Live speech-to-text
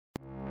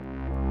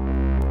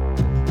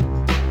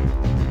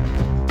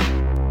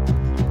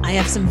I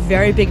have some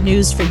very big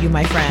news for you,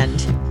 my friend.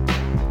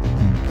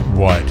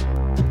 What?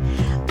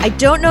 I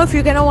don't know if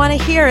you're going to want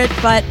to hear it,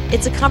 but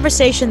it's a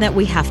conversation that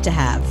we have to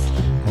have.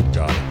 Oh,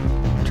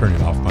 God. Turn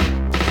it off,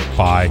 man.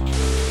 Bye.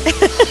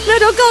 No,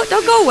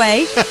 don't go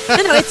away.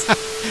 No,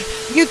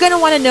 you're going to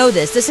want to know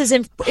this. This is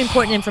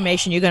important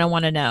information you're going to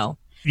want to know.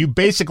 You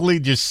basically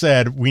just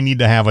said we need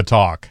to have a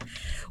talk.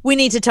 We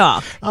need to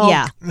talk. Oh.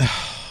 Yeah.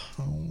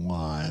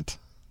 What?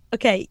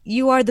 Okay,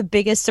 you are the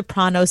biggest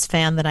Sopranos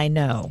fan that I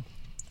know.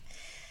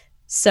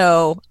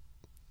 So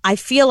I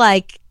feel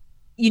like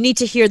you need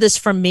to hear this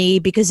from me,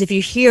 because if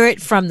you hear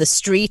it from the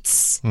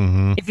streets,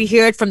 if you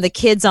hear it from the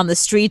kids on the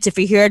streets, if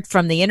you hear it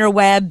from the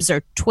interwebs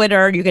or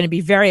Twitter, you're going to be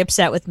very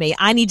upset with me.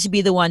 I need to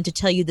be the one to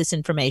tell you this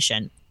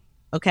information.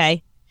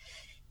 Okay?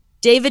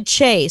 David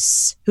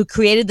Chase, who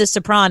created The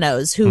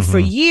Sopranos, who for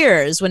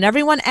years, when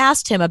everyone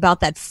asked him about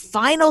that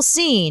final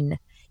scene,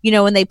 you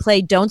know, when they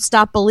play Don't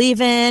Stop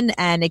Believin'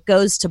 and it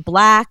goes to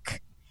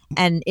black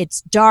and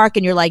it's dark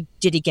and you're like,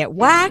 did he get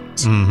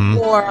whacked?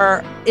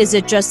 Or is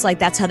it just like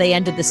that's how they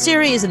ended the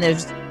series? And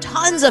there's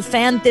tons of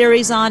fan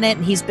theories on it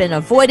and he's been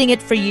avoiding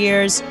it for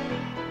years.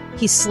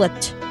 He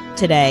slipped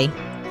today.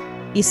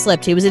 He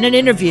slipped. He was in an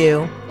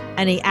interview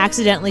and he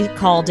accidentally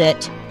called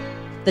it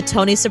the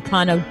Tony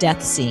Soprano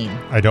death scene.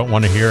 I don't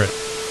want to hear it.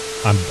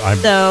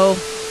 So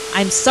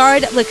I'm sorry.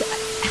 Look,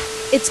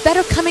 it's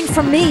better coming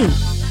from me.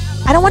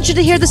 I don't want you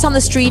to hear this on the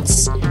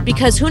streets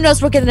because who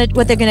knows what they're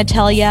going to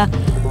tell you.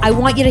 I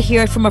want you to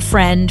hear it from a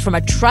friend, from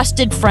a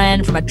trusted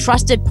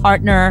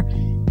partner.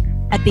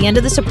 At the end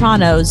of The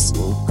Sopranos,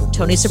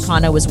 Tony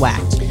Soprano was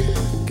whacked.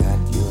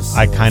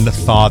 I kind of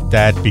thought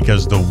that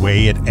because the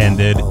way it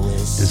ended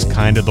is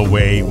kind of the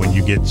way when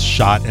you get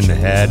shot in the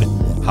head,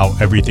 how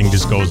everything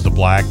just goes to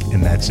black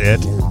and that's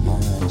it.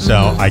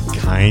 So I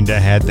kind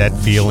of had that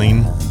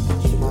feeling.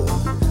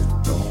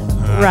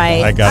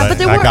 Right. I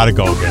gotta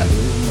go again.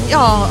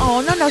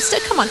 Oh no!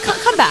 Come on,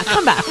 come back.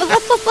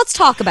 Let's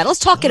talk about it. Let's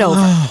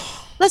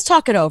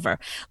talk it over.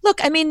 Look,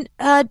 I mean,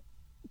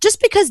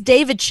 just because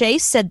David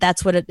Chase said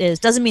that's what it is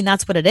doesn't mean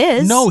that's what it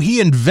is. No,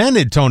 he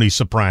invented Tony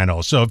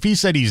Soprano. So if he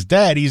said he's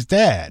dead, he's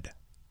dead.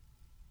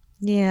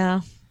 Yeah,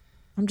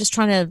 I'm just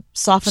trying to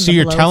soften. So the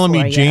you're blow telling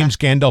me for James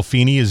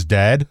Gandolfini is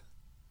dead?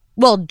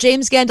 Well,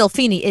 James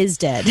Gandolfini is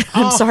dead.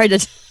 Oh. I'm sorry to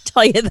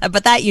tell you that,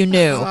 but that you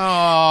knew.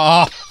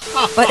 Oh.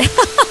 But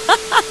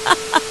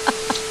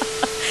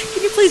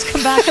can you please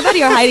come back? Come out of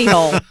your hidey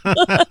hole.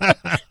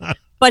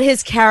 But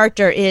his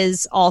character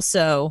is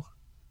also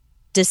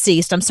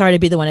deceased. I'm sorry to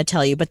be the one to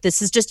tell you, but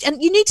this is just,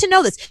 and you need to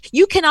know this.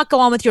 You cannot go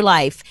on with your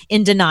life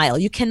in denial.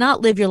 You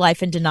cannot live your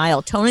life in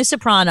denial. Tony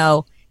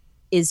Soprano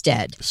is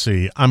dead.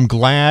 See, I'm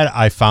glad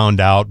I found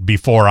out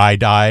before I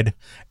died.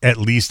 At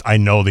least I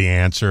know the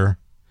answer.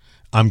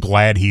 I'm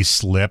glad he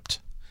slipped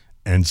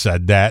and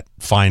said that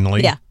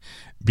finally. Yeah.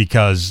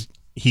 Because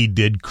he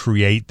did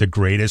create the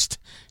greatest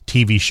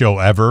TV show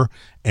ever.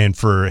 And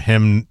for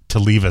him to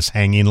leave us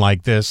hanging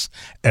like this,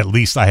 at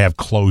least I have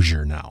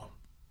closure now.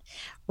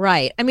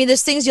 Right. I mean,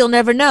 there's things you'll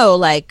never know,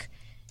 like,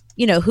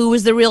 you know, who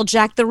was the real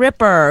Jack the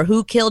Ripper,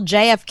 who killed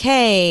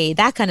JFK,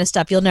 that kind of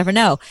stuff you'll never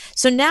know.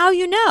 So now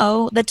you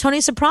know that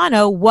Tony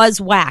Soprano was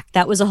whacked.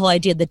 That was the whole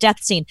idea, the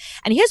death scene.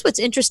 And here's what's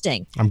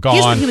interesting. I'm gone.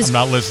 I'm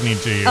not listening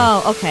to you.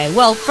 Oh, okay.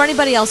 Well, for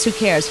anybody else who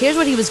cares, here's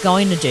what he was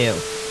going to do.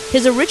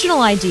 His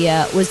original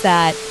idea was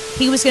that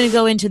he was going to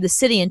go into the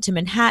city, into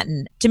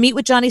Manhattan, to meet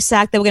with Johnny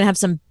Sack. They were going to have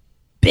some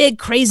big,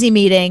 crazy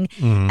meeting.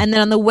 And then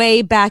on the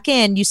way back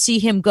in, you see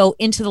him go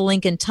into the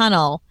Lincoln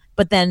Tunnel,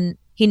 but then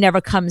he never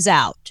comes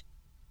out.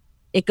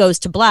 It goes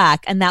to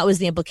black. And that was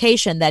the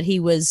implication, that he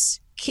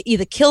was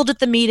either killed at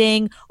the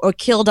meeting or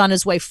killed on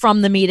his way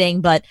from the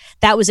meeting. But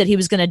that was it. He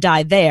was going to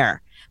die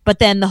there. But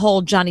then the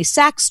whole Johnny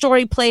Sack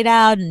story played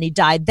out and he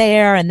died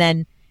there. And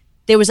then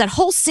there was that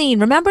whole scene.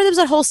 Remember, there was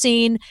that whole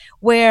scene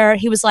where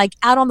he was like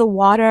out on the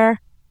water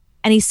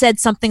and he said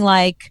something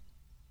like,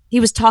 he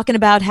was talking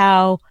about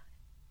how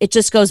it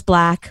just goes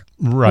black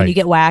when you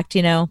get whacked,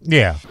 you know?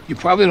 Yeah. You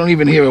probably don't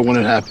even hear it when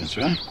it happens,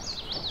 right?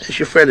 There's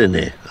your friend in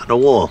there on the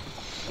wall.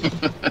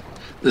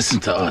 Listen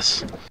to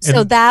us.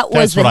 So that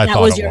was what I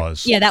thought it your,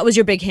 was. Yeah, that was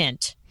your big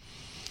hint.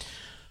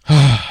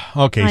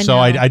 Okay, so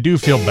I do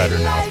feel better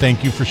now.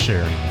 Thank you for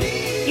sharing.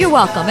 You're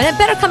welcome. And it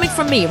better coming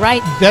from me,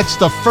 right? That's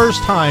the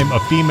first time a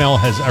female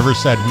has ever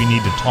said we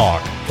need to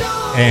talk.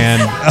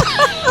 And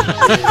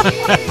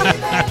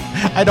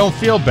I don't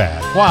feel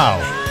bad. Wow.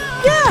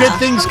 Yeah. Good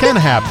things can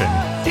happen.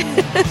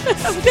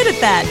 I'm good at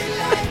that.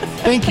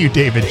 Thank you,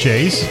 David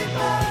Chase.